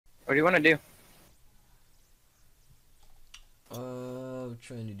What do you want to do?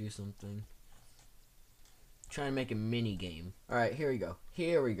 Trying to do something. Trying to make a mini game. Alright, here we go.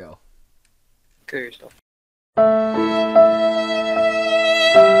 Here we go. Kill yourself.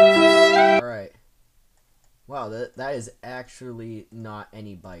 Alright. Wow, that is actually not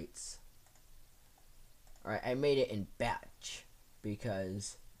any bytes. Alright, I made it in batch.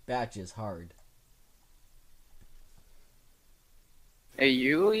 Because batch is hard. Are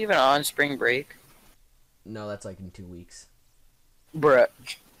you even on spring break? No, that's like in 2 weeks. Bruh.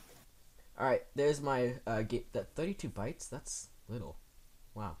 Alright, there's my game. That 32 bytes? That's little.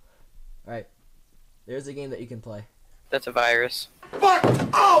 Wow. Alright. There's a game that you can play. That's a virus. Fuck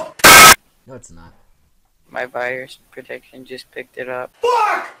off! No, it's not. My virus protection just picked it up.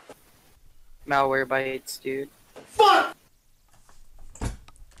 Fuck! Malware bites, dude. Fuck!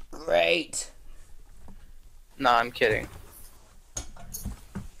 Great! Nah, I'm kidding.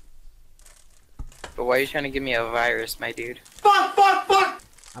 But why are you trying to give me a virus, my dude? Fuck! Fuck! Fuck!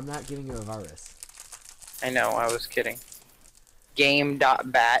 I'm not giving you a virus. I know, I was kidding.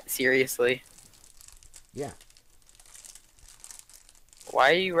 Game.bat, seriously. Yeah.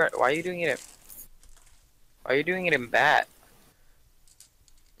 Why are you doing it in... Why are you doing it in bat?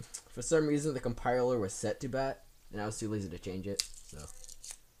 For some reason, the compiler was set to bat, and I was too lazy to change it, so.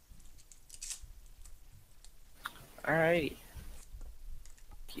 Alrighty.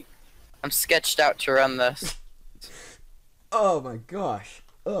 I'm sketched out to run this. Oh my gosh.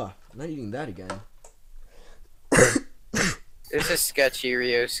 Ugh, I'm not eating that again. This is sketchy,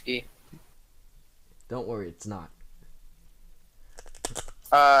 Ryoski. Don't worry, it's not.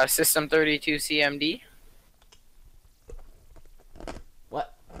 System 32 CMD.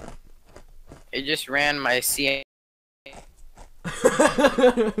 What? It just ran my CM.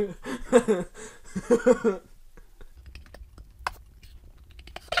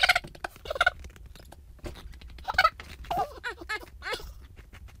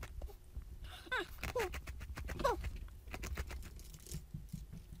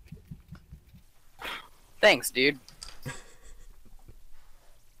 Thanks, dude.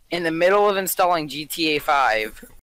 In the middle of installing GTA 5.